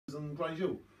Grange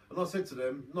Hill. And I said to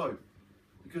them, no,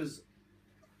 because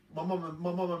my mum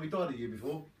only died a year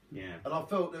before. Yeah. And I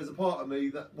felt there was a part of me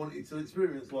that wanted to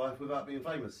experience life without being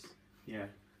famous. Yeah.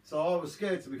 So I was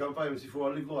scared to become famous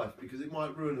before I lived life because it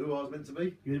might ruin who I was meant to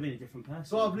be. You would have been a different person.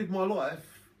 So I've lived my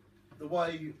life the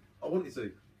way I wanted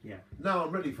to. Yeah. Now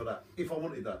I'm ready for that, if I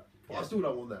wanted that. But I still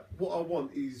don't want that. What I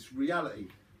want is reality,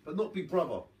 but not Big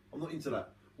Brother. I'm not into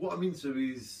that. What I'm into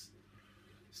is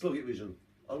Sloggett Vision.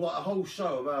 I like a whole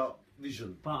show about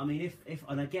vision. But I mean, if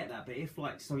and I get that, but if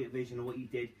like Sloggett Vision or what you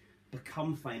did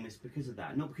become famous because of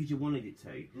that, not because you wanted it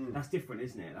to, that's different,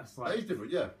 isn't it? That's like, That is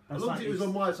different, yeah. As long like as it was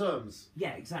on my terms.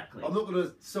 Yeah, exactly. I'm not going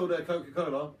to sell their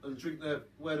Coca-Cola and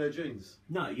wear their jeans.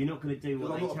 No, you're not going to do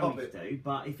what they tell you to do.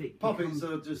 But if it puppets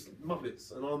are just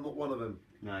muppets, and I'm not one of them.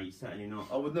 No, you're certainly not.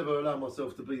 I would never allow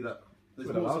myself to be that. There's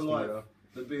more to life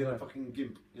than being a fucking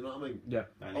gimp. You know what I mean? Yeah.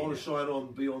 I want to shine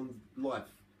on beyond life.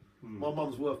 My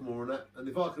mum's worth more than that, and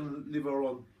if I can live her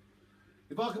on,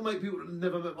 if I can make people that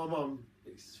never met my mum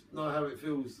know how it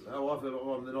feels, how I feel about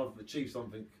my mum, then I've achieved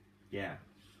something. Yeah.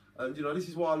 And you know, this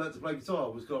is why I learned to play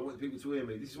guitar, was because I wanted people to hear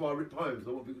me. This is why I rip poems,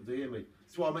 because I want people to hear me.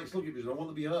 This is why I make Sloggett Vision. I want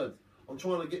to be heard. I'm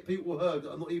trying to get people heard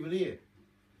that are not even here.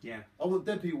 Yeah. I want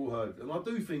dead people heard, and I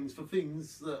do things for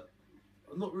things that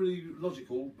are not really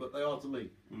logical, but they are to me.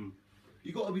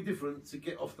 You've got to be different to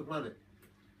get off the planet.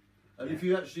 And if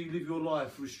you actually live your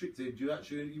life restricted, you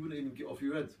wouldn't even get off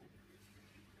your head.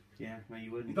 Yeah, no,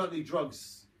 you wouldn't. You don't need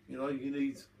drugs, you know, you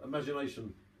need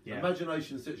imagination. Yeah.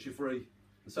 Imagination sets you free,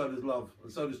 and so does love,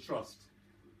 and so does trust.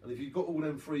 And if you've got all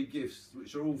them free gifts,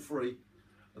 which are all free,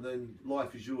 and then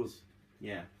life is yours.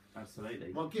 Yeah,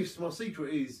 absolutely. My gifts, my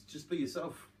secret is just be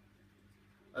yourself.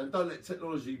 And don't let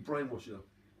technology brainwash you.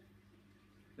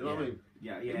 You know what I mean?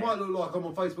 Yeah, yeah. It might look like I'm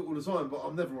on Facebook all the time, but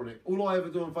I'm never on it. All I ever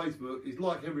do on Facebook is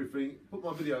like everything, put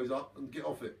my videos up and get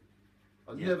off it.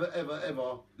 I never, ever,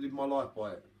 ever live my life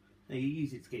by it. No, you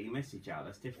use it to get your message out,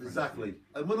 that's different. Exactly.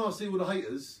 And when I see all the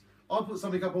haters, I put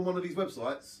something up on one of these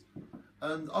websites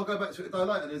and I'll go back to it a day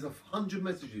later and there's 100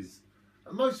 messages.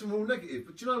 And most of them are all negative.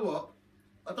 But you know what?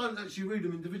 I don't actually read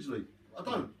them individually. I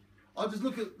don't. I just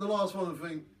look at the last one and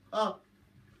think,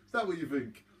 is that what you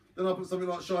think? Then I put something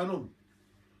like shine on.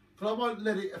 But I won't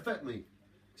let it affect me.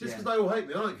 Just because they all hate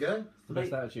me, I don't care. The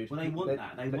best attitude. Well, they want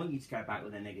that. They want you to go back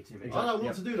with their negativity. I don't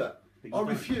want to do that. I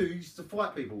refuse to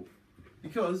fight people.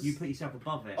 Because you put yourself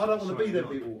above it. I don't want to be them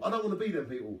people. I don't want to be them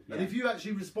people. Yeah. And if you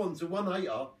actually respond to one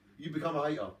hater, you become a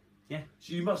hater. Yeah.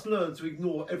 So you must learn to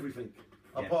ignore everything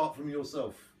apart from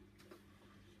yourself.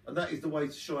 And that is the way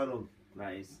to shine on.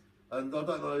 That is. And I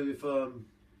don't know if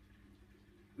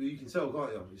you can tell,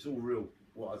 can't you? It's all real.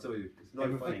 What I tell you, it's no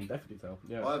fake. Definitely tell.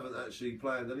 Yeah. I haven't actually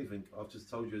planned anything. I've just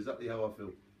told you exactly how I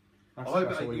feel. That's I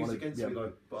hope it ain't used against me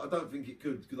though, but I don't think it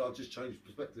could because I've just changed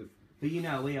perspective. But you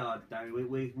know, we are, Darry.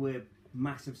 We're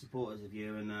massive supporters of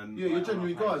you, and yeah, you're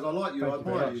genuine guys. I like you. I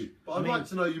admire you. But I'd like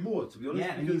to know you more, to be honest.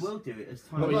 Yeah, and you will do it as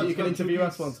time. Well, you can interview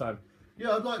us one time.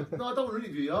 Yeah, I'd like. No, I don't want to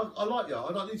interview you. I like you.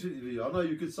 I don't need to interview you. I know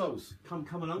you're good souls. Come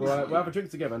along. We'll have a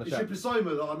drink together. And it's your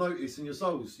persona that I notice in your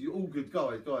souls. You're all good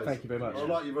guys. Thank you very much. I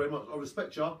like you very much. I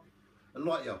respect you and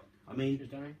like you. I mean,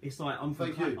 it's like I'm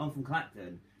from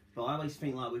Clacton, but I always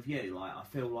think like with you, like I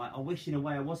feel like I wish in a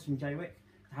way I was from Jaywick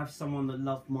to have someone that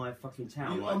loved my fucking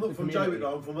town. I'm not from Jaywick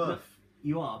though. I'm from Earth.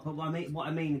 You are, but what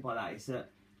I mean by that is that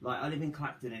like I live in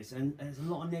Clacton, and there's a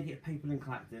lot of negative people in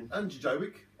Clacton. And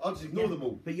Jaywick, I just ignore them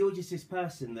all. But you're just this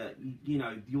person that you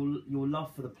know your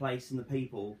love for the place and the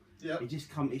people. Yeah.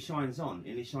 It shines on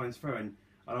and it shines through, and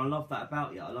I love that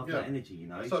about you. I love that energy. You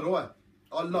know. So do I.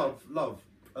 I love,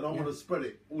 and I want to spread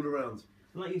it all around.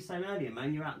 Like you were saying earlier,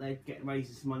 man, you're out there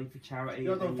raising some money for charity.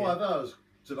 Yeah, I've done 5 hours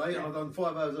today, and I've done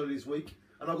 5 hours early this week,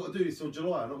 and I've got to do this till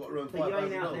July, and I've got to earn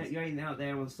 £5,000. You ain't out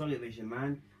there on Sloggett Vision,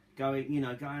 man. Going, you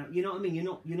know what I mean.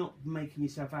 You're not making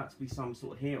yourself out to be some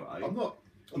sort of hero. I'm not.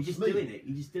 You're just doing it.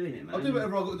 You're just doing it, man. I do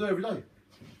whatever I've got to do every day.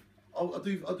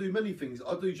 I do many things.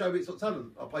 I do Jaywick's Got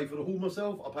Talent. I pay for the hall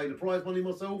myself. I pay the prize money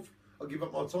myself. I give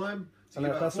up my time to give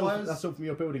out flyers. That's all from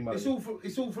your building money.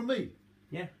 It's all from me.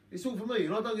 Yeah. It's all for me,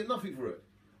 and I don't get nothing for it.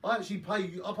 I actually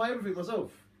pay. I pay everything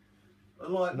myself.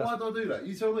 And like, why do I do that?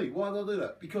 You tell me. Why do I do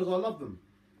that? Because I love them.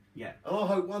 Yeah. And I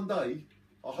hope one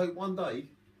day,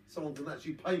 someone can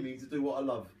actually pay me to do what I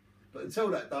love. But until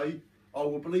that day, I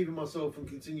will believe in myself and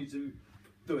continue to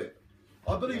do it.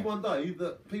 I believe one day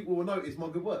that people will notice my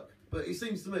good work. But it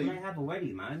seems to me they have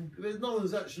already, man. No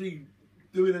one's actually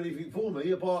doing anything for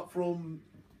me apart from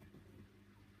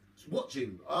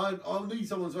watching. I'll need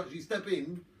someone to actually step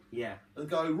in. Yeah. And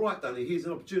go, right, Danny, here's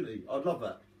an opportunity. I'd love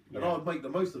that. Yeah. And I'd make the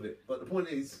most of it. But the point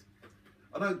is,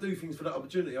 I don't do things for that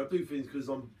opportunity. I do things because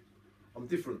I'm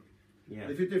different. Yeah.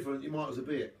 And if you're different, you might as well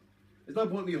be it. There's no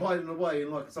point in me hiding away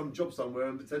in like some job somewhere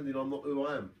and pretending I'm not who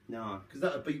I am. No. Because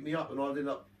that would beat me up and I'd end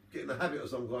up getting a habit of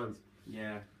some kind.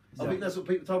 Yeah. I think that's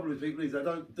what trouble with people is, they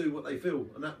don't do what they feel,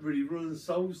 and that really ruins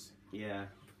souls. Yeah.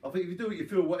 I think if you do what you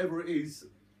feel, whatever it is,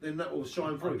 then that will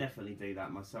shine through. I definitely do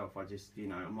that myself. I just, you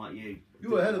know, I'm like you.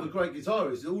 You're a hell of a great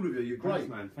guitarist, all of you. You're great, Thanks,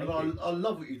 man. and Thank you. I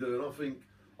love what you do. And I think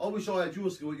I wish I had your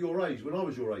skill at your age when I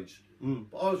was your age.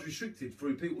 But I was restricted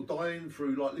through people dying,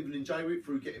 through like living in jail,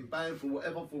 through getting banned for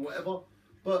whatever.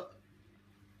 But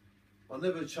I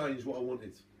never changed what I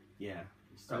wanted. Yeah.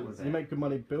 Stuck with You it. make good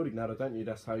money building now, don't you?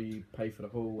 That's how you pay for the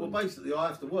hall. Well, basically, I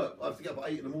have to work. I have to get up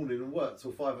at 8 in the morning and work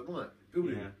till 5 at night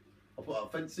building. Yeah. I put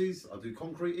up fences, I do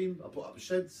concreting, I put up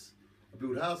sheds, I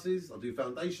build houses, I do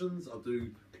foundations, I do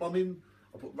plumbing,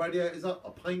 I put radiators up,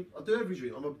 I paint, I do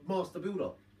everything. I'm a master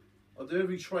builder. I do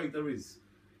every trade there is.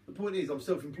 The point is, I'm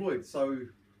self-employed, so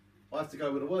I have to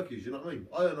go where the work is, you know what I mean?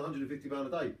 I earn £150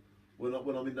 a day when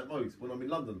I'm in that mode, when I'm in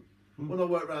London. When I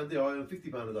work around here, I earn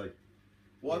 £50 a day.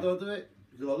 Why do I do it?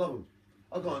 Because I love them.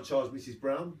 I can't charge Mrs.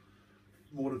 Brown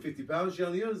more than £50. She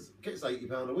only gets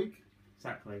 £80 a week.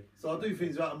 Exactly. So I do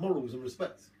things out of morals and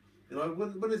respect. You know,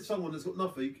 when there's someone that's got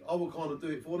nothing, I will kind of do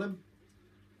it for them.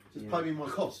 Just pay me my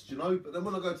costs, you know. But then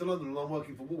when I go to London and I'm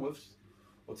working for Woolworths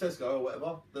or Tesco or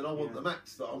whatever, then I want the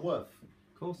max that I'm worth.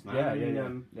 Of course, man. Yeah,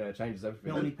 yeah, it changes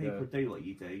everything. Not many people do what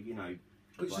you do, you know.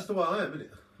 It's just the way I am, isn't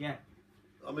it? Yeah.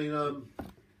 I mean,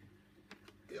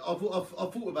 I've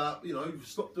thought about, you know,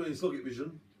 stop doing Sloggett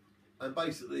Vision and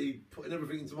basically putting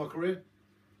everything into my career.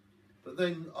 But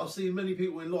then I see many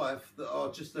people in life that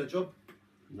are just their job.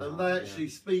 And they actually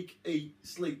speak, eat,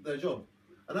 sleep their job.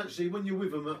 And actually, when you're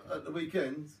with them at the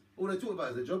weekend, all they talk about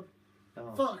is their job.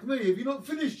 Oh. Fuck me, have you not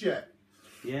finished yet?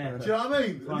 Yeah. Do you know what I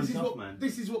mean? Time's off, And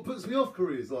this is what puts me off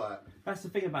careers like. That's the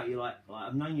thing about you, like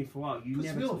I've known you for a while. You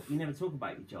Puts me off. never talk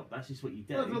about your job. That's just what you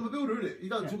do. No, 'cause I'm a builder, innit? You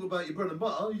don't talk about your bread and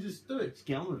butter, you just do it. Just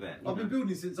get on with it. I've been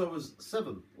building since I was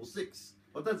 7 or 6.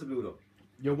 My dad's a builder.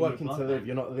 You're working to You're live,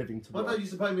 you're not living to My work. dad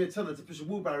used to pay me a tenner to push a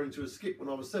wheelbarrow into a skip when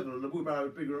I was 7, and the wheelbarrow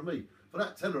was bigger than me. For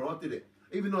that tenner, I did it.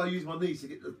 Even though I used my knees to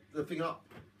get the thing up.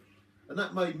 And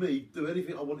that made me do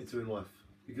anything I wanted to in life.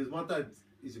 Because my dad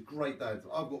is a great dad.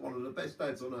 I've got one of the best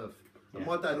dads on earth. And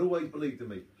my dad always believed in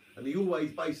me. And he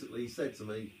always basically said to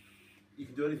me, you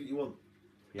can do anything you want.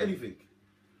 Yeah. Anything.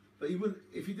 But he wouldn't,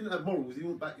 if you didn't have morals, he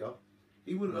wouldn't back you.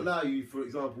 He wouldn't allow you, for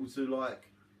example, to like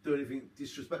do anything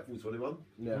disrespectful to anyone.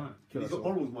 Yeah. Right. He's got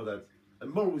morals, my dad.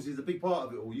 And morals is a big part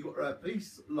of it all. You've got to have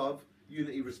peace, love,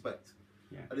 unity, respect.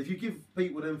 Yeah. And if you give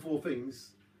people them 4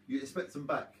 things, you expect them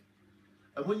back.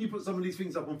 And when you put some of these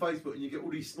things up on Facebook and you get all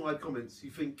these snide comments,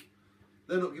 you think,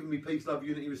 they're not giving me peace, love,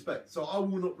 unity, respect. So I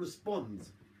will not respond.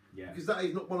 Yeah. Because that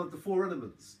is not one of the 4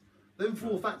 elements. Them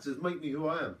 4 factors make me who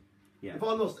I am. Yeah. If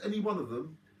I lost any one of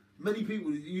them, many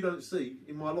people that you don't see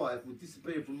in my life would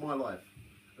disappear from my life.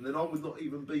 And then I would not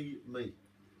even be me.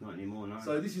 Not anymore, no.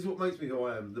 So this is what makes me who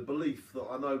I am. The belief that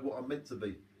I know what I'm meant to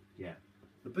be. Yeah.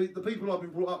 The people I've been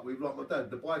brought up with, like my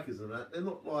dad, the bikers and that, they're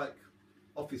not like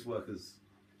office workers.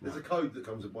 There's a code that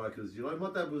comes with bikers, you know. My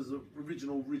dad was an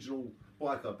original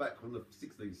biker back from the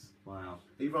 60s. Wow.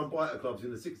 He ran biker clubs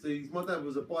in the 60s. My dad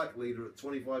was a bike leader at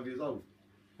 25 years old.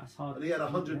 That's hard. And he had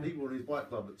 100 people in his bike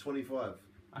club at 25.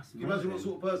 That's Can you imagine what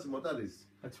sort of person my dad is?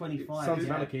 At 25. Sounds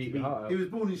yeah. like your heart He out. was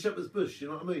born in Shepherd's Bush, you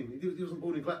know what I mean? He wasn't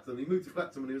born in Clapton. He moved to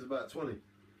Clapton when he was about 20.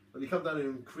 And he come down here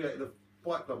and created a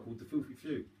bike club called the Filthy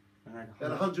Few. He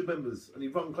had 100 members, and he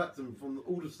run Clapton from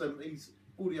all the 70s,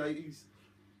 all the 80s,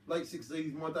 late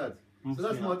 60s, my dad. So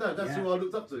that's my dad, that's who I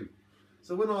looked up to.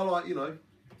 So when I, like, you know,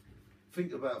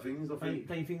 think about things, I think...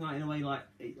 Don't you think, like, in a way, like,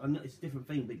 it's a different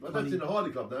thing, but... My dad's in the Hardy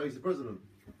Club now, he's the president.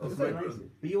 Of Great Britain.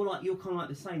 But you're kind of like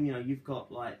the same, you know, you've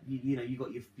got, like, you know, you've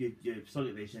got your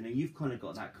Sloggett Vision, and you've kind of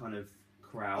got that kind of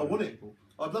crowd. I want it. People.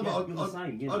 I'd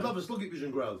love a Sloggett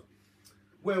Vision crowd,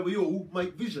 where we all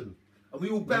make vision, and we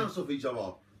all bounce off each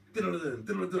other.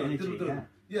 Energy,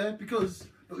 Yeah, because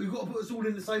but we've got to put us all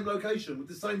in the same location with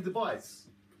the same device,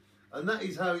 and that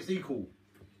is how it's equal.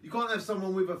 You can't have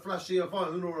someone with a flashier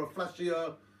phone or a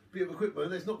flashier bit of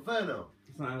equipment. That's not fair now.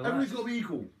 Everybody's got to be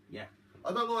equal. Yeah.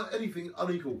 I don't like anything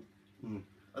unequal, and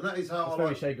that is how It's I very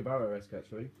like. Che Guevara-esque,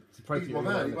 actually. It's He's my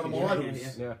man. He's one of my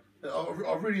idols. Yeah.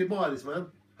 I really admire this man.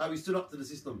 How he stood up to the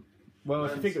system. Well,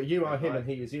 if you think of you are him and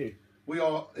he is you. We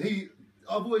are.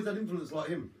 I've always had influence like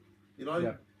him. You know.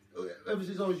 Yeah. Ever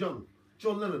since I was young.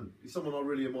 John Lennon is someone I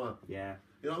really admire. Yeah.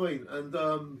 You know what I mean?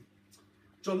 And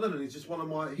John Lennon is just one of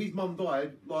my... His mum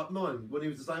died like 9 when he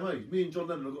was the same age. Me and John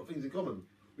Lennon have got things in common.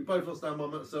 We both lost our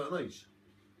mum at a certain age.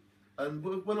 And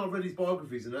when I read his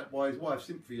biographies and that by his wife,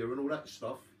 Cynthia, and all that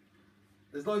stuff,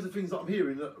 there's loads of things that I'm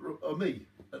hearing that are me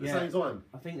at the same time.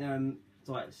 I think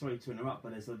like, sorry to interrupt,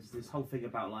 but there's this whole thing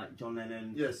about like John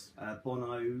Lennon, Yes.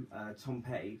 Bono, Tom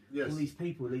Petty, Yes. all these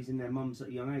people losing their mums at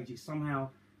a young age. It somehow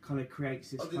kind of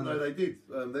creates this. I didn't know they did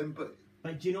then, but.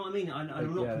 But do you know what I mean? I'm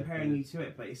not comparing you to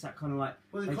it, but it's that kind of like.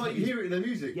 Well, you hear it in their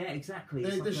music. Yeah, exactly.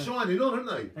 They're shining on, aren't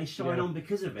they? They shine on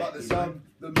because of it. Like the sun,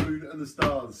 the moon, and the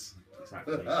stars.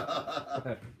 Exactly.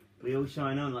 We all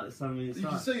shine on like the sun, moon, and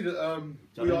stars. You can see that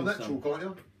we are natural, can't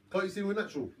you? Can't you see we're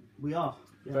natural? We are.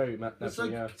 Yeah. Very natural, So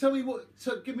yeah. tell me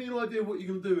give me an idea of what you're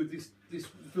going to do with this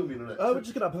filming on it. We're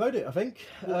just going to upload it, I think.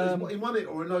 In one it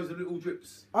or in those little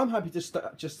drips? I'm happy just to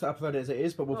upload it as it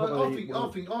is, but we'll probably...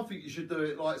 I think you should do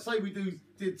it like, say we did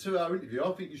 2-hour interview,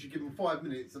 I think you should give them 5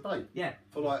 minutes a day. Yeah.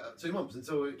 For like 2 months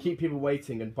until it... Keep people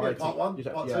waiting and biting. part 1,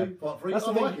 part 2, part 3. That's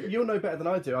the like thing, it. you'll know better than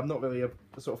I do. I'm not really a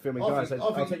sort of filming guy, so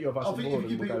I'll take your advice on board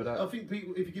and we'll go with that. I think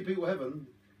if you give people heaven,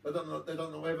 they don't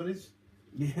know what heaven is.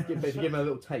 Yeah. If you give them a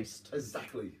little taste.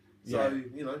 Exactly. Yeah. So,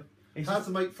 you know, how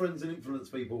to make friends and influence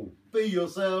people. Be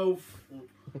yourself.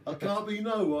 I can't be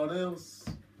no one else.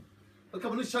 Oh,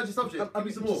 come on, let's change the subject. Give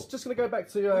me some more. Just going to go back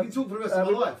to... we can talk for the rest of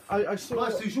my life. I saw...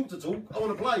 Life's too short to talk. I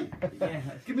want to play. Yeah.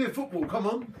 Give me a football, come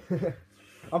on.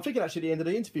 I'm thinking actually at the end of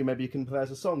the interview, maybe you can play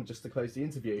us a song just to close the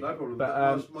interview. No problem.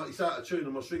 But, it's out of tune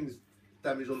and my string's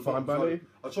damaged on the fine by me.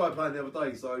 I tried playing the other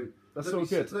day, so... That's all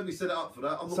good. Let me set it up for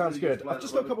that. I'm not Sounds really good. I've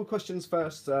just got a couple of questions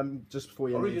first, just before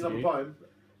you I'll end read the you interview. another poem.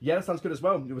 Yeah, that sounds good as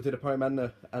well. We did a poem and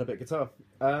a bit of guitar.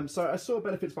 So I saw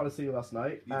Benefits by the Sea last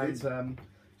night, You and did.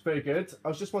 it's very good. I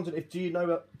was just wondering, do you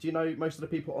know most of the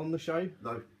people on the show?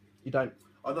 No. You don't?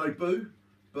 I know Boo,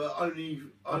 but only...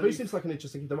 Boo seems like an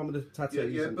interesting... The one with the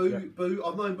tattoos. Yeah, Boo.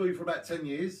 I've known Boo for about 10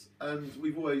 years, and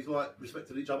we've always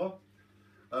respected each other.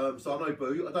 So I know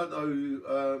Boo. I don't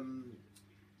know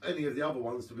any of the other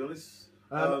ones, to be honest.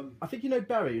 I think you know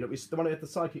Barry, the one who had the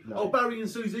psychic night. Oh, Barry and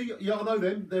Susie. Yeah, I know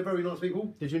them. They're very nice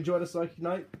people. Did you enjoy the psychic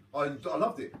night? I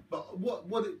loved it. But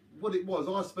what it was,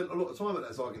 I spent a lot of time at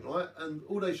that psychic night, and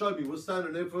all they showed me was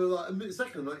standing there for like a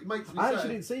second. Like, it makes me I sad.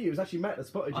 actually didn't see you. It was actually Matt that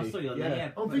spotted you. I saw you on there,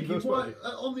 yeah. I'm thinking, why,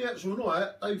 on the actual night,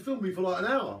 they filmed me for like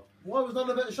an hour. Why was none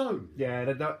of that shown?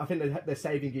 Yeah, I think they're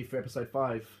saving you for episode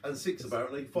 5. And 6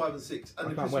 apparently, 5 and 6.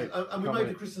 And I can't wait. And we made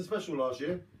the Christmas special last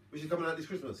year, which is coming out this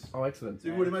Christmas. Oh, excellent. So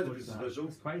we've already made the Christmas special.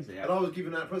 It's crazy. And I was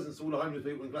giving out presents to all the homeless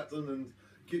people in Clacton and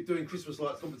keep doing Christmas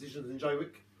lights competitions in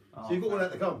Jaywick. Oh, so you've got all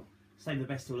that to come. Save the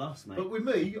best till last, mate. But with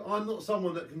me, I'm not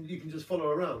someone that you can just follow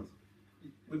around.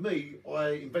 With me, I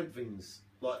invent things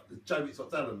like the Jaywick's Got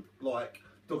Talent, like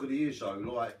Dog of the Year show,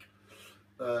 like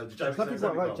the Jaywick's Nothing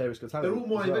quite like Jaywick's Got Talent. They're all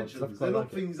my as well, inventions. They're not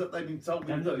things that they've been told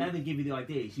me to do. They give you the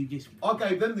ideas. You just... I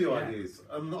gave them the ideas,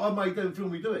 and I made them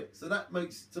film me do it. So that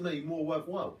makes, to me, more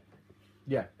worthwhile.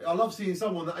 Yeah. I love seeing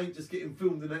someone that ain't just getting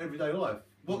filmed in their everyday life.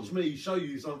 Watch me show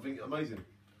you something amazing.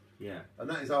 Yeah. And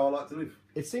that is how I like to live.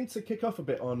 It seemed to kick off a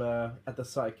bit on at the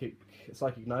psychic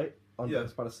night on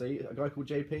Benefits by the Sea. A guy called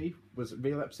JP was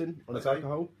relapsing on his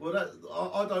alcohol. Well,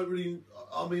 I don't really.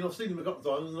 I mean, I've seen him a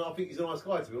couple of times, and I think he's a nice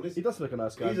guy. To be honest, He does look a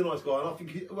nice guy. He's a nice guy, and I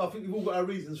think we've all got our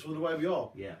reasons for the way we are.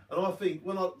 Yeah. And I think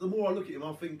the more I look at him,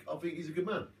 I think he's a good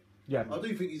man. Yeah. I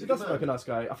do think he's a He good does man. look like a nice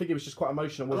guy. I think he was just quite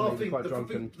emotional, And I wasn't he? think Quite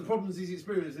drunk. the problems he's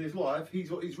experienced in his life, he's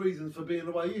got his reasons for being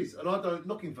the way he is, and I don't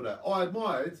knock him for that. I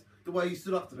admired the way he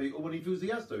stood up to people when he feels he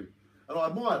has to, and I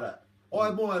admire that. I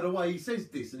admire the way he says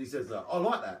this and he says that. I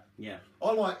like that. Yeah.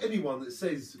 I like anyone that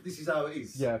says this is how it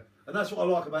is. Yeah. And that's what I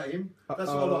like about him. That's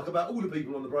what I like about all the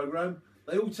people on the programme.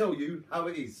 They all tell you how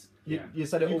it is. You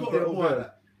said it You've all, got to they're all admire real.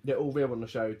 that. They're all real on the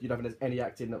show. You don't have any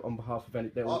acting on behalf of any.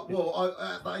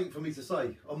 That ain't for me to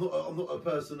say. I'm not a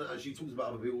person that actually talks about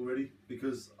other people really,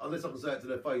 because unless I can say it to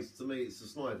their face, to me it's a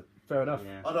snide. Fair enough.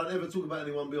 Yeah. I don't ever talk about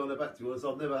anyone behind their back, to be honest.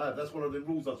 I've never had. That's one of the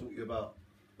rules I taught you about.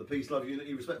 The peace, love,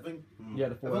 unity, respect thing. Yeah,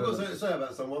 the If I've got something to say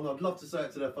about someone, I'd love to say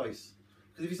it to their face.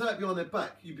 Because if you say it behind their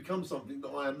back, you become something that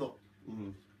I am not.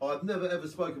 I've never ever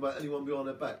spoke about anyone behind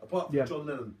their back, apart from John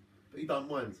Lennon, but he don't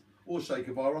mind, or Che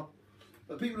Guevara.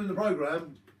 But people in the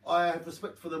programme, I have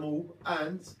respect for them all,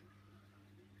 and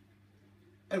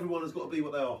everyone has got to be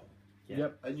what they are. Yeah.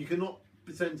 Yep. And you cannot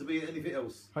pretend to be anything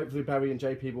else. Hopefully Barry and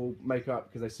JP will make up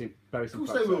because they seem Barry. Of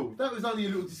course they will. That was only a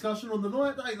little discussion on the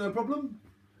night. That ain't no problem.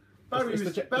 Barry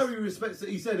respects that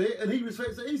he said it, and he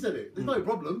respects that he said it. There's no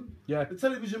problem. Yeah. The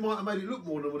television might have made it look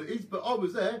more than what it is, but I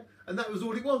was there, and that was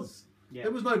all it was. Yeah.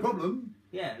 There was no problem.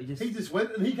 Yeah, he just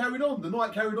went and he carried on. The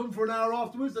night carried on for an hour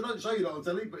afterwards. They don't show you that on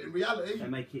telly, but in reality, they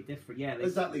make it different. Yeah,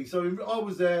 exactly. So I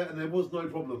was there, and there was no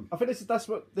problem. I think that's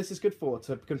what this is good for,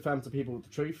 to confirm to people the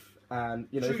truth, and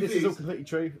you know this is all completely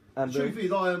true. And the truth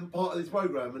is, I am part of this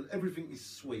program, and everything is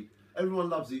sweet. Everyone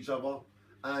loves each other,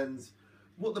 and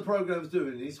what the program's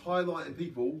doing is highlighting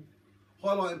people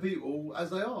as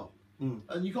they are.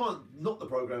 And you can't knock the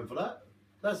programme for that.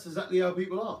 That's exactly how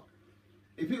people are.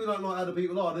 If people don't like how the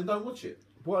people are, then don't watch it.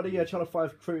 What are the Channel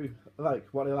 5 crew like?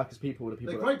 What are they like as people?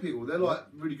 They're great people. They're like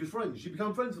really good friends. You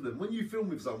become friends with them. When you film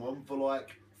with someone for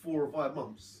like 4 or 5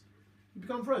 months, you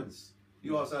become friends.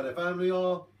 You ask how their family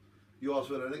are. You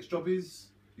ask where their next job is.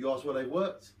 You ask where they've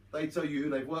worked. They tell you who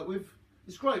they've worked with.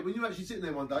 It's great when you're actually sitting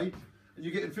there one day and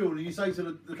you're getting filmed and you say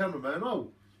to the cameraman,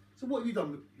 "Oh, so what have you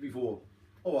done before?"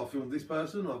 "Oh, I filmed this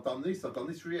person. I've done this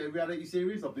reality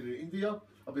series. I've been in India.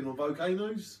 I've been on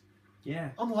volcanoes."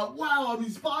 Yeah. I'm like, wow, I'm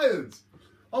inspired.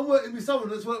 I'm working with someone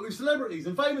that's worked with celebrities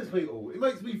and famous people. It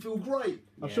makes me feel great.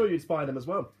 I'm sure you inspire them as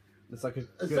well. It's like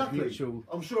a good mutual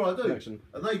I'm sure I do. connection.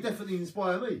 And they definitely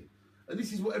inspire me. And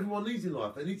this is what everyone needs in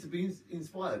life. They need to be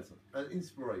inspired and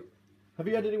inspirate. Have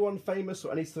you had anyone famous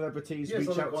or any celebrities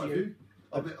reach out to you?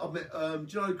 I've met do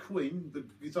you know Queen, the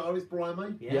guitarist, Brian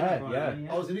May? Yeah.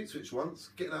 I was in Ipswich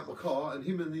once, getting out my car, and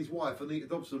him and his wife, Anita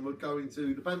Dobson, were going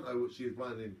to the Banto, which she was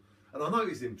playing in. And I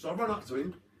noticed him, so I ran up to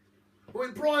him. I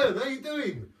went, "Brian, how you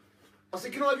doing?" I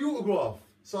said, "Can I have your autograph?"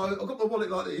 So I got my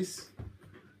wallet like this,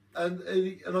 and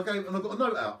I got a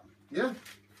note out. Yeah.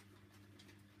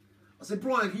 I said,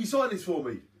 "Brian, can you sign this for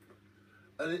me?"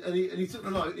 And he took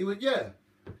the note. And he went, "Yeah."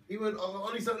 He went,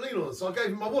 "I need something to lean on." So I gave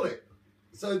him my wallet.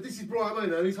 So this is Brian May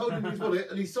now, and he's holding his wallet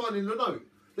and he's signing the note.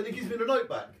 Then he gives me the note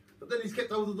back, but then he's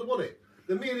kept hold of the wallet.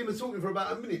 Then me and him are talking for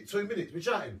about a minute, 2 minutes. We're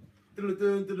chatting.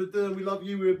 Diddle-dun, diddle-dun, we love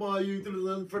you, we admire you,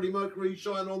 diddle-dun, Freddie Mercury,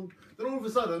 shine on. Then all of a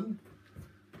sudden,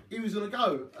 he was going to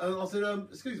go. And I said,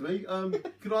 "Excuse me,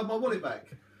 could I have my wallet back?"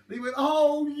 And he went,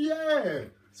 "Oh, yeah."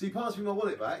 So he passed me my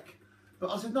wallet back.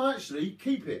 But I said, "No, actually,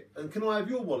 keep it. And can I have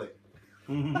your wallet?"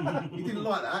 He didn't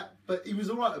like that, but he was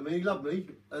all right with me, he loved me.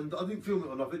 And I didn't film it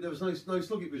or nothing. There was no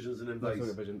Sloggett Visions in them days.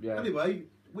 Sloggett Vision, yeah. Anyway,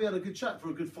 we had a good chat for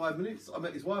a good 5 minutes. I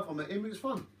met his wife, I met him, it was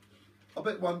fun. I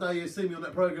bet one day he'll see me on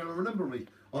that programme and remember me.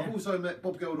 I've also met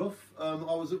Bob Geldof.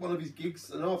 I was at one of his gigs,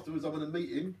 and afterwards I went to meet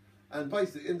him. And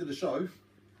basically, at the end of the show,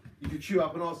 you could queue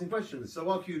up and ask him questions. So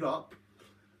I queued up,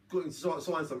 got him to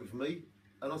sign something for me,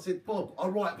 and I said, "Bob, I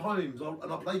write poems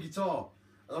and I play guitar,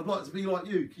 and I'd like to be like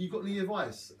you. Can you got any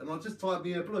advice?" And I just tied my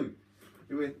hair blue.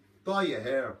 He went, "Dye your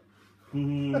hair."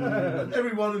 And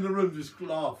everyone in the room just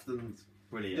laughed and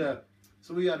brilliant. Yeah.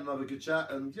 So we had another good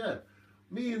chat, and yeah,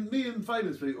 me and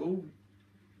famous people,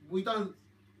 we kind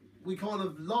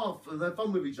of laugh and have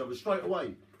fun with each other straight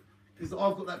away. Because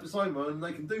I've got that persona and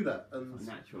they can do that. And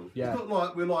natural. It's not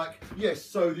like we're like, "Yes,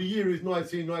 so the year is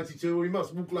 1992, we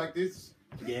must walk like this."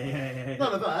 Yeah.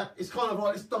 None of that. It's kind of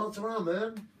like, let's dance around,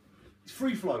 man. It's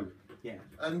free flow. Yeah.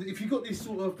 And if you've got this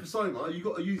sort of persona, you've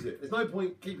got to use it. There's no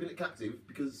point keeping it captive,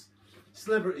 because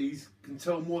celebrities can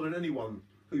tell more than anyone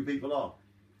who people are.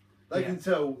 They can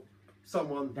tell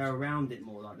someone. They're around it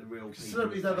more, like the real people.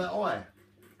 Celebrities have that eye.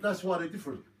 That's why they're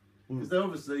different. Because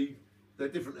they're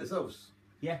different themselves.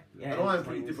 Yeah. And I am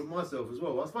pretty different myself as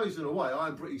well. I suppose in a way I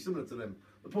am pretty similar to them.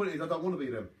 The point is, I don't want to be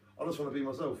them. I just want to be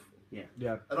myself. Yeah.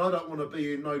 And I don't want to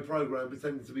be in no programme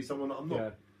pretending to be someone that I'm not.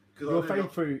 Yeah. Your fame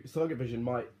through Sloggett Vision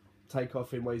might take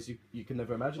off in ways you can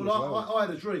never imagine. Well, I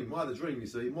had a dream. You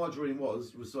see. My dream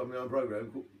was to have my own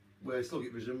programme where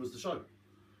Sloggett Vision was the show.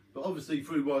 But obviously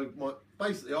through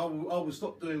basically I will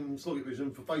stop doing Sloggett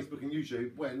Vision for Facebook and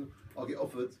YouTube when I get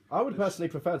offered. I would personally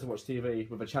prefer to watch TV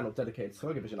with a channel dedicated to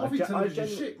Sloggett Vision. I think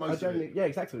television's shit, most of it. Yeah,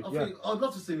 exactly. I'd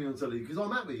love to see me on telly because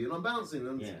I'm happy and I'm bouncing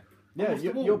and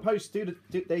your posts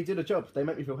they did a job. They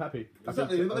make me feel happy.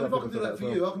 Exactly. And if I can do that for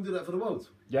you, I can do that for the world.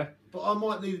 Yeah. But I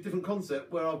might need a different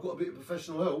concept where I've got a bit of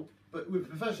professional help. But with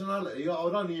professionality, I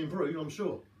would only improve, I'm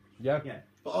sure. Yeah.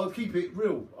 But I'd keep it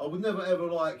real. I would never ever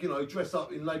dress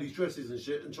up in ladies' dresses and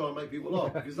shit and try and make people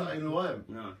laugh because that ain't who I am.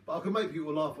 No. But I can make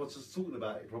people laugh by just talking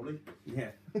about it, probably. Yeah.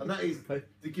 And that is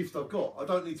the gift I've got. I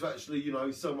don't need to actually,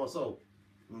 sell my soul.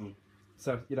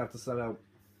 So you'd have to sell out.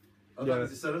 I don't need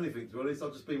to sell anything, to be honest. I'll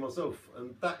just be myself.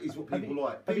 And that is what people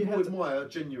like. People admire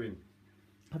genuine.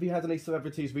 Have you had any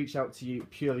celebrities reach out to you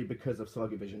purely because of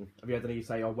Sloggett Vision? Have you had any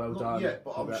say, "Oh, well done"? Not yet,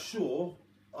 but I'm sure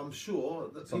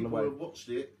that people have watched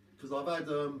it. Because I've had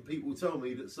people tell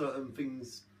me that certain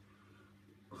things,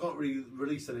 I can't really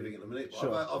release anything at the minute,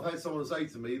 but I've had someone say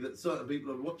to me that certain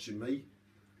people are watching me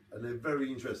and they're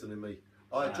very interested in me.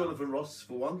 I had Jonathan Ross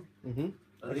for one, and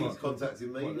he's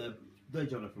contacting me. The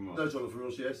Jonathan Ross? The Jonathan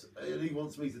Ross, yes. And he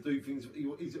wants me to do things.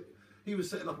 He was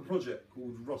setting up a project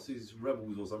called Ross's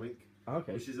Rebels or something,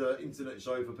 which is an internet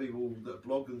show for people that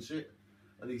blog and shit.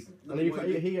 And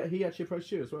he actually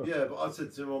approached you as well. Yeah, but I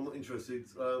said to him, "I'm not interested.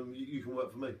 You can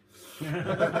work for me."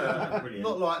 Brilliant.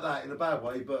 Not like that in a bad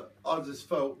way, but I just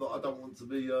felt that I don't want to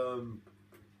be. You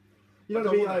don't want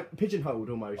to be like pigeonholed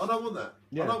almost. I don't want that.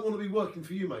 I don't want to be working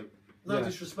for you, mate. No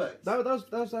disrespect. No,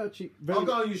 that was actually very... I'll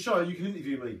go on your show and you can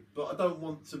interview me, but I don't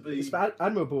want to be... It's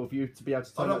admirable of you to be able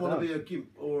to turn I don't want to be a gimp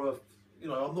or a... You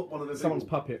know, I'm not one of them someone's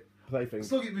people. puppet plaything.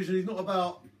 Sloggett Vision is not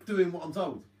about doing what I'm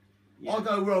told. I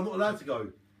go where I'm not allowed to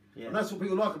go. Yeah. And that's what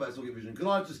people like about Sloggett Vision, because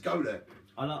I just go there.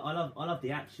 I love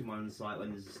the action ones, like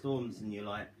when there's storms and you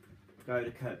like go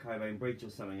to Kurt Cobain Bridge or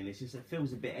something, and it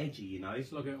feels a bit edgy, you know.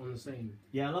 Sloggett on the scene.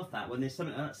 Yeah, I love that when there's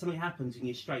something happens and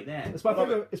you're straight there. It's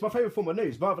my favourite form of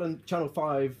news, rather than Channel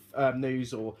 5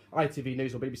 news or ITV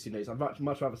news or BBC news. I'd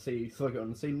much rather see Sloggett on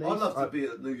the scene news. I love to be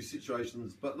at news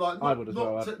situations, but like I would as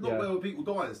well. Not where people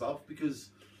die and stuff,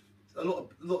 because a lot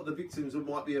of the victims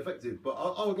might be affected. But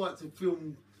I would like to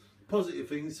film positive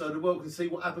things so the world can see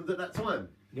what happened at that time.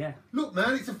 Yeah. Look,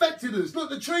 man, it's affected us. Look,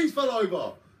 the trees fell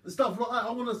over and stuff like that.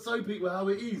 I want to show people how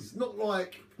it is, not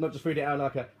just read it out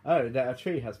like a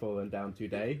tree has fallen down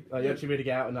today. Like, you actually read it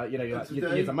out and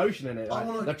there's emotion in it.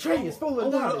 Like, the tree has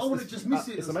fallen down. I want to just miss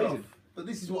it. It's amazing. Stuff. But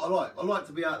this is what I like. I like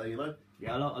to be out there, you know.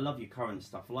 Yeah, I love your current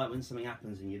stuff. I like when something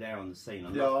happens and you're there on the scene. I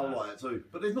like it too.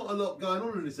 But there's not a lot going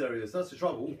on in this area, so that's the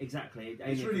trouble. Exactly.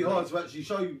 It's really hard to actually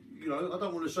show, you know, I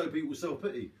don't want to show people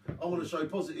self-pity. I want to show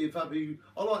positive, happy...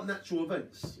 I like natural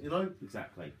events, you know?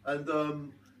 Exactly. And...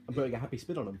 I'm putting a happy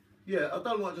spin on them. Yeah, I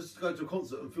don't like just to go to a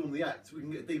concert and film the act. We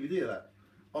can get a DVD of that.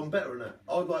 I'm better than that.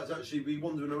 I'd like to actually be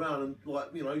wandering around and, like,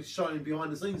 you know, showing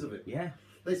behind the scenes of it. Yeah.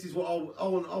 This is what I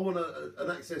want. I want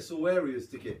an access all areas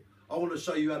ticket. I want to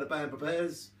show you how the band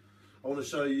prepares. I want to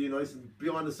show you, you know, some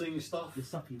behind the scenes stuff. The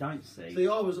stuff you don't see. See,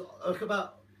 I was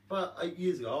about 8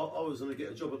 years ago. I was going to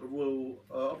get a job at the Royal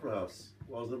Opera House.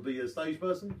 I was going to be a stage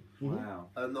person. Wow.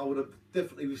 And I would have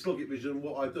definitely, with Sloggett Vision,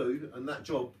 what I do and that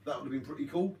job, that would have been pretty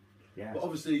cool. Yeah. But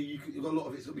obviously, you've got a lot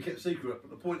of it's got to be kept secret. But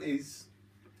the point is,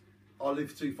 I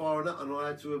lived too far in that, and I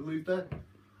had to have moved there.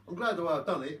 I'm glad that I've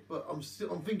done it, but I'm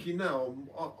thinking now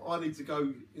I need to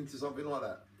go into something like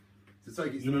that to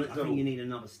take it to the next level. I think you need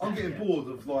another step. I'm getting bored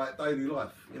of like daily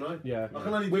life, you know. Yeah. I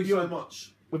can only do so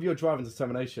much. With your driving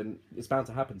determination, it's bound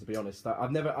to happen. To be honest, I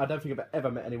don't think I've ever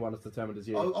met anyone as determined as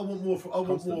you. I want more. I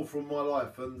want more from my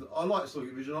life, and I like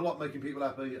Sloggett Vision. I like making people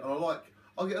happy, and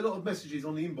I get a lot of messages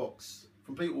on the inbox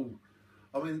from people.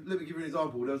 I mean, let me give you an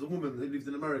example. There was a woman who lived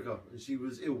in America, and she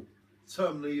was ill,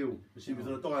 terminally ill, and she was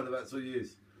going to die in about 2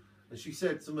 years. And she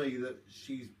said to me that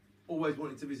she's always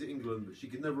wanted to visit England, but she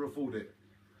could never afford it.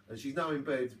 And she's now in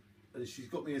bed, and she's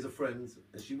got me as a friend,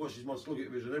 and she watches my Sloggett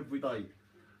Vision every day.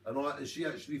 And she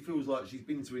actually feels like she's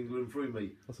been to England through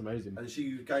me. That's amazing. And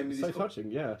she gave me this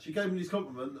touching, yeah. She gave me this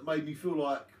compliment that made me feel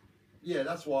like, yeah,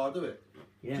 that's why I do it.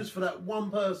 Yeah. Just for that one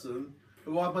person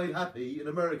who I've made happy in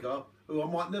America, who I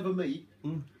might never meet,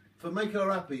 for making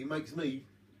her happy makes me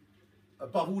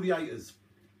above all the haters.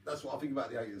 That's what I think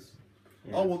about the haters.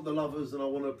 Yeah. I want the lovers and I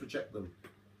want to protect them.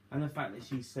 And the fact that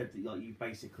she said that, like, you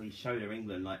basically showed her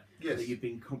England, like, that you've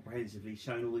been comprehensively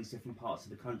shown all these different parts of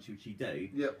the country, which you do.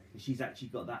 Yep. And she's actually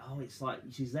got that, it's like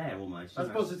she's there almost. That's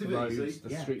positivity, you see.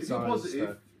 The street if you're signs,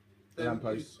 positive, then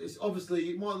it's obviously,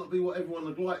 it might not be what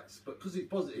everyone likes, but because it's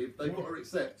positive, they've got to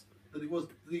accept that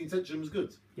the intention was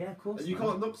good. Yeah, of course. And you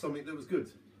can't knock something that was good.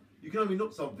 You can only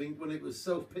knock something when it was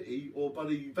self-pity or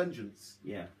bloody vengeance.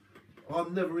 Yeah.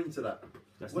 I'm never into that.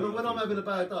 When I'm having a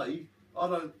bad day, I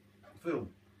don't film.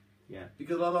 Yeah.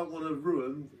 Because I don't want to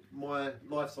ruin my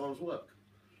lifetime's work.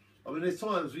 I mean, there's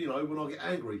times, you know, when I get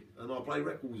angry and I play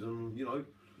records and, you know,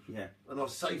 and I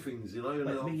say things, you know.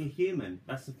 But being a human,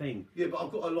 that's the thing. Yeah, but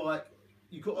I've got to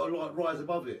you've got to rise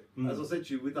above it. As I said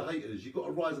to you, with the haters, you've got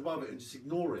to rise above it and just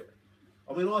ignore it.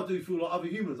 I mean, I do feel like other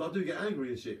humans, I do get angry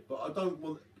and shit, but I don't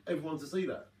want everyone to see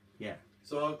that. Yeah.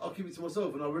 So I'll keep it to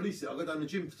myself and I'll release it. I'll go down the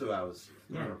gym for 2 hours.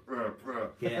 Yeah.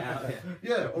 Get out.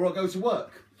 Yeah, or I'll go to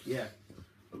work. Yeah.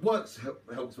 Work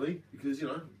helps me because, you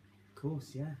know. Of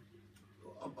course, yeah.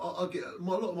 I get a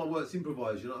lot of my work's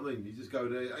improvised. You know what I mean? You just go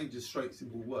there. It ain't just straight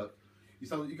simple work. You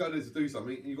go there to do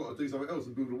something, and you got to do something else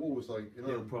and build a wall or something. You know?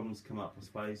 Little problems come up, I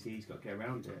suppose. He's got to get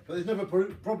around it. But there's never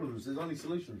problems. There's only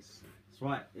solutions. That's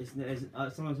right.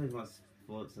 Someone said once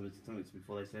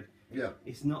before they said,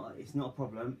 it's not a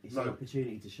problem. It's an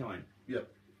opportunity to shine. Yeah.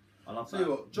 I love that. Tell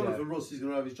you what, Jonathan Ross is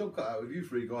going to have his job cut out with you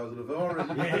three guys on the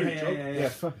Ferrari. Yeah.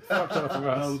 Fuck Jonathan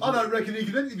Ross. I don't reckon he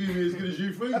can interview me as good as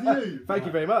you three, do you? Thank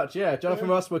you very much. Yeah, Jonathan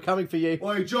Ross, we're coming for you.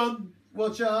 Oi, John,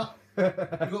 watch out. You've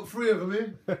got 3 of them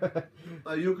here.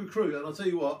 No, you're a good crew, and I'll tell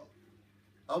you what,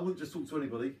 I wouldn't just talk to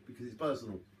anybody because it's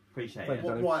personal. Appreciate it.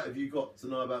 What right have you got to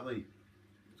know about me?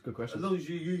 It's a good question. As long as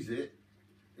you use it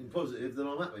in positive, then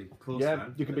I'm happy. Of course,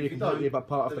 man. You can be completely about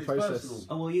part of the process. Personal.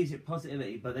 Oh, we'll use it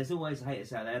positively, but there's always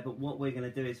haters out there. But what we're going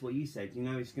to do is what you said. You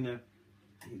know, it's going to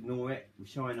ignore it. We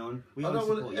shine on. We I don't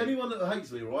want anyone that hates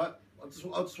me, right? I just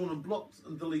want them blocked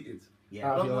and deleted.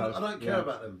 Yeah. I don't care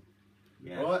about them.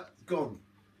 Yeah. Right? Gone.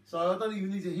 So I don't even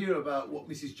need to hear about what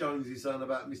Mrs. Jones is saying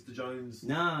about Mr. Jones.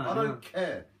 No. I don't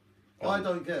care. I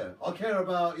don't care. I care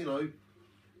about, you know,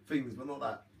 things, but not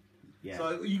that. Yeah.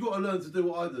 So you got to learn to do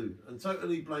what I do and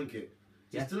totally blank it.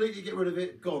 Just delete it, get rid of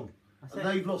it, gone. And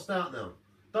they've lost out now.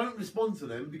 Don't respond to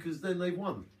them because then they've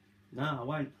won. No, I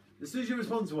won't. As soon as you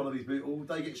respond to one of these people,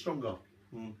 they get stronger.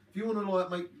 Mm. If you want to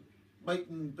like make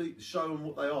them show them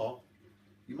what they are,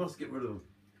 you must get rid of them.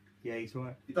 Yeah, he's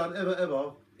right. You don't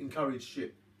ever encourage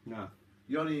shit. No.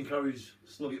 You only encourage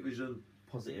Sloggett Vision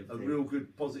Positive. and real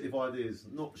good positive ideas,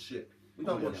 not shit. We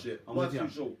don't want shit. Life's too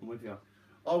short. I'm with you.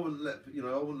 I wouldn't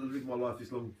live my life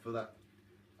this long for that.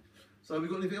 So have we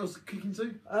got anything else to kick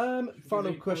into?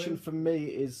 Final question from me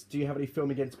is: do you have any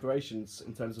filming inspirations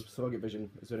in terms of Sloggett Vision?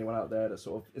 Is there anyone out there that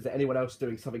is there anyone else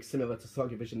doing something similar to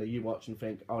Sloggett Vision that you watch and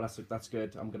think, oh, that's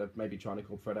good, I'm gonna maybe try and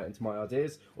incorporate that into my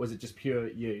ideas, or is it just pure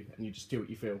you and you just do what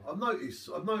you feel? I've noticed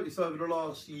over the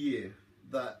last year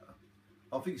that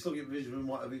I think Sloggett Vision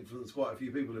might have influenced quite a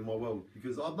few people in my world,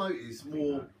 because I've noticed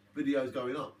more videos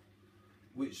going up,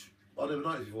 which I never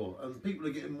noticed before, and people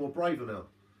are getting more braver now.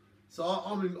 So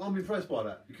I'm impressed by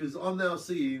that, because I'm now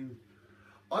seeing.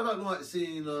 I don't like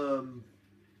seeing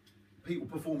people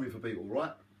performing for people,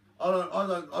 right? I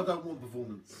don't want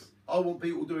performance. I want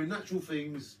people doing natural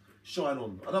things, shine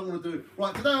on. I don't want to do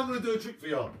right today. I'm going to do a trick for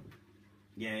you.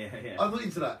 Yeah. I'm not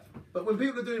into that. But when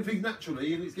people are doing things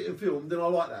naturally and it's getting filmed, then I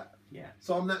like that. Yeah.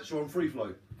 So I'm natural. I'm free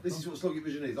flow. This is what Sloggett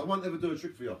Vision is. I won't ever do a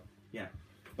trick for you. Yeah.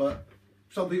 But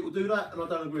some people do that, and I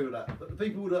don't agree with that. But the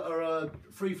people that are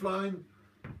free flowing,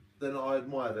 then I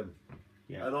admire them.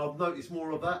 Yeah. And I've noticed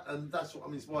more of that, and that's what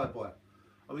I'm inspired by.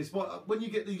 I'm inspired when you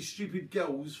get these stupid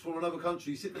girls from another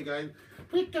country sitting there going,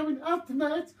 "We're going out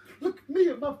tonight. Look at me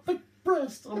at my fake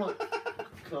breast." I'm like,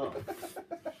 "Can't.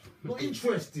 Not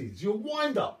interested. You're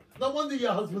wind up. No wonder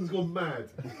your husband's gone mad.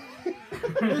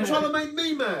 You're trying to make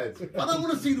me mad. I don't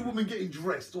want to see the woman getting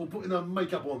dressed or putting her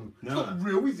makeup on. It's not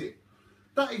real, is it?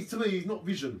 That is, to me, is not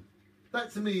vision.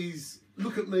 That to me is,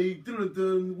 look at me,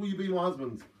 dun-dun-dun, will you be my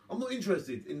husband? I'm not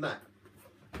interested in that.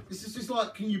 It's just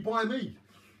like, can you buy me?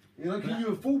 You know, can you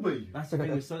afford me? That's the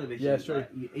thing with Sloggett Vision. Yeah, true.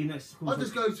 Like, I'd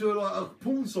just go to a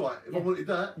porn site if I wanted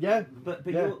that. Yeah, but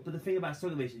the thing about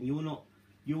Sloggett Vision, you're not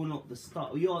the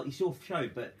star. It's your show,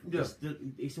 but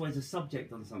it's always a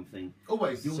subject on something.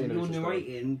 Always. You're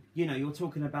narrating. You know, you're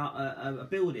talking about a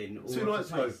building. Or 2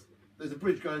 nights ago, there's a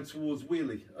bridge going towards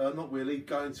Wheelie. Not Wheelie,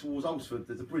 going towards Oxford.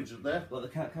 There's a bridge there. What, the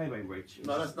Coburn Bridge?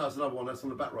 No, that's another one. That's on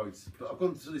the back roads. But I've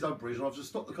gone to this other bridge and I've just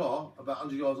stopped the car about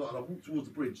 100 yards out and I've walked towards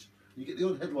the bridge. You get the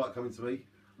odd headlight coming to me,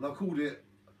 and I called it.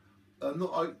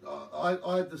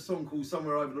 I had the song called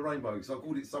 "Somewhere Over the Rainbow" because I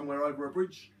called it "Somewhere Over a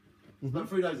Bridge." About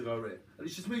 3 days ago, I read it, and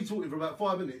it's just me talking for about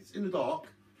 5 minutes in the dark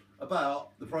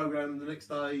about the programme the next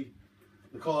day,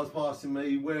 the cars passing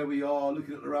me, where we are,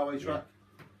 looking at the railway track.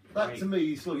 That to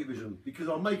me is Sloggett Vision, because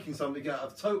I'm making something out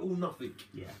of total nothing.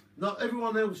 Yeah. Not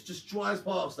everyone else just drives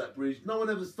past that bridge. No one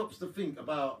ever stops to think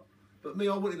about. But me,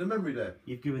 I wanted a memory there.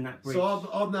 You've given that bridge. So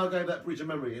I've now gave that bridge a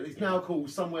memory, and it's now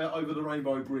called "Somewhere Over the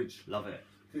Rainbow Bridge." Love it.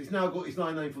 It's now got its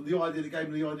name from the idea that gave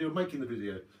me the idea of making the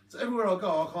video. So everywhere I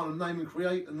go, I kind of name and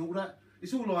create and all that.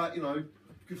 It's all like, you know,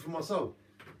 good for my soul.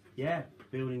 Yeah,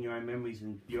 building your own memories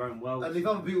and your own world. And if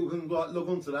other people can like log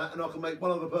on to that, and I can make one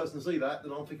other person see that,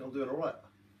 then I think I'm doing all right.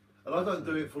 And I don't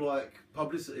do it for like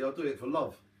publicity. I do it for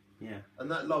love. Yeah. And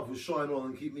that love will shine on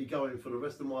and keep me going for the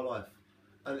rest of my life.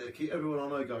 And it'll keep everyone I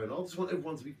know going. I just want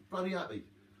everyone to be bloody happy.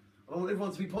 I want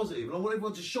everyone to be positive. And I want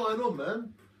everyone to shine on,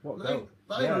 man. What that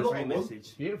ain't a lot I want.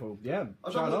 Message. Beautiful, yeah.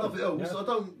 I don't want nothing else. Yeah. I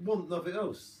don't want nothing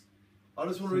else. I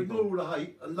just want to ignore all the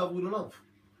hate and love all the love.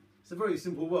 It's a very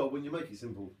simple world when you make it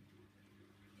simple.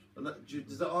 And that,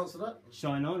 does that answer that?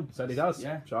 Shine on. Certainly does.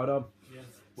 Yeah. Shine on. Yeah.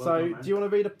 Well so, do you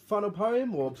want to read a final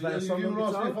poem or play a song you on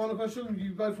want to guitar? ask me a final question?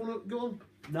 You both want to go on?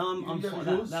 No, I'm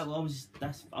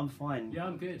fine. I'm fine. Yeah,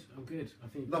 I'm good. I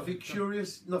think nothing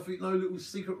curious, nothing, no little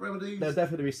secret remedies. There'll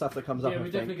definitely be stuff that comes up. Yeah,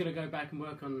 we're definitely going to go back and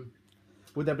work on.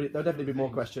 There'll definitely be more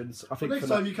questions. I think next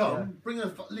time you come, bring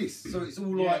a list so it's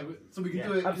all like so we can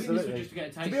do it. Absolutely. Just to get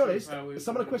a taste to be honest,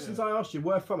 some of the questions I asked you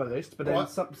were from a list, but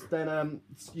then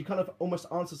you kind of almost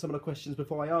answered some of the questions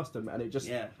before I asked them, and it just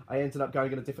I ended up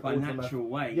going in a different order. Natural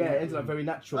way. Yeah, it ended up very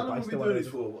natural. How long have we been doing this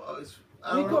for?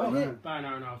 We got here about an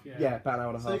hour and a half. Yeah, about an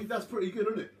hour and a half. See, that's pretty good,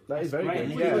 isn't it? That is very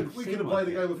good. Yeah, we could have played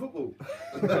a game of football.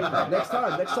 Next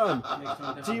time.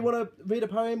 Do you want to read a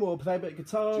poem or play a bit of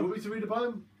guitar? Do you want me to read a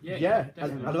poem? Yeah.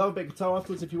 I'd love a bit of guitar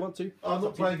afterwards if you want to. I'm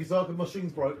not playing guitar because my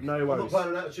string's broke. No worries. I'm not playing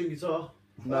an out-of-tune guitar.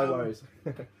 No worries.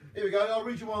 Here we go. I'll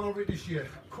read you one I'll read this year.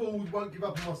 Called "Won't Give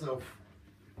Up on Myself."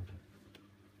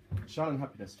 Shine and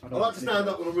happiness. I like to stand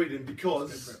up when I'm reading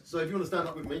because. So if you want to stand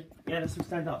up with me. Yeah, let's all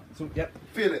stand up. So, yep.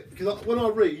 Feel it, because when I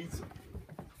read.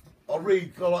 I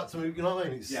like to move. You know what I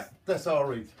mean? It's, yeah. That's how I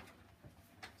read.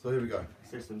 So here we go.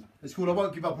 System. It's called I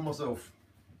Won't Give Up on Myself.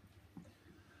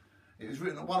 It was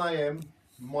written at 1 AM.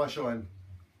 My Shine.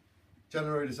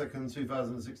 January the 2nd,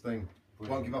 2016.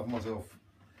 Won't give up on myself.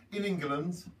 In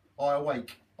England, I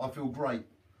awake. I feel great.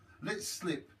 Let's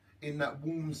slip in that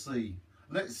warm sea.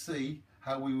 Let's see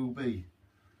how we will be.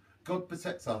 God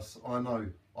protects us, I know.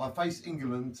 I face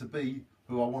England to be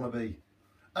who I want to be.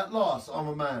 At last, I'm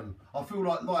a man. I feel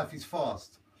like life is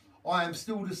fast. I am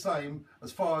still the same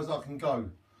as far as I can go.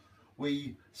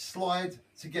 We slide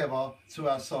together to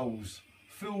our souls.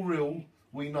 Feel real,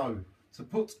 we know. To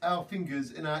put our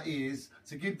fingers in our ears,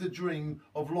 to give the dream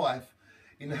of life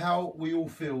in how we all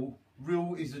feel.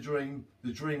 Real is the dream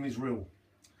is real.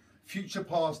 Future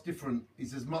past different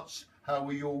is as much how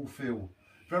we all feel.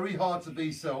 Very hard to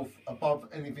be self above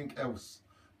anything else.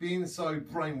 Being so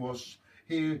brainwashed,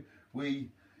 here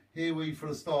we from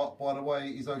the start, by the way,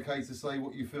 is okay to say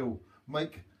what you feel.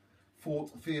 Make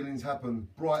thought feelings happen.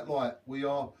 Bright light, we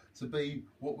are to be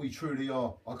what we truly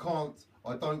are.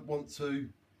 I don't want to.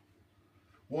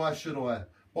 Why should I?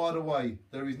 By the way,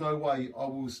 there is no way I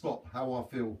will stop how I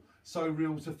feel. So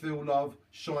real to feel love,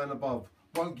 shine above.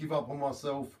 Won't give up on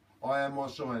myself, I am my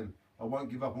shine. I won't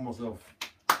give up on myself.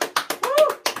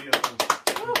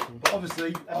 But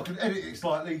obviously, I could edit it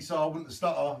slightly so I wouldn't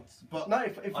stutter. But no,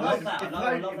 I love that.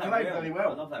 I love that. Really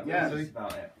well. I love that. Yeah.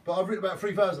 About it. But I've written about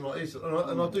 3,000 like this,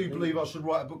 and I do believe I should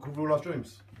write a book called Real Life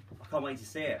Dreams. I can't wait to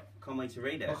see it. Can't wait to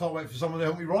read it. I can't wait for someone to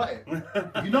help me write it.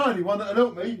 If you know anyone that'll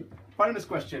help me. Bonus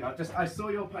question. I saw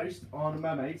your post on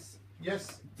mermaids.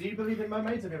 Yes. Do you believe in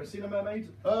mermaids? Have you ever seen a mermaid?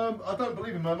 I don't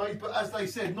believe in mermaids, but as they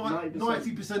said,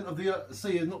 90% of the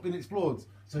sea has not been explored.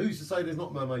 So who's to say there's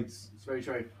not mermaids? It's very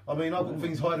true. I mean, I've got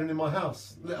things hiding in my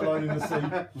house, let alone in the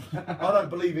sea. I don't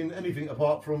believe in anything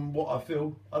apart from what I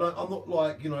feel. I'm not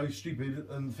like, stupid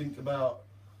and think about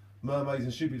mermaids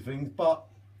and stupid things, but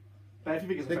if you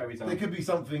think it's a fairy tale, there could be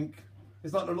something.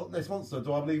 It's like the Loch Ness Monster.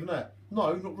 Do I believe in that?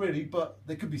 No, not really, but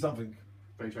there could be something.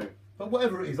 Very true. But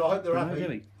whatever it is, I hope they're happy.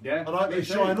 Really? Yeah. And I hope they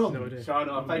shine on. No idea. Shine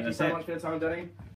on. Thank you so much for your time, Danny.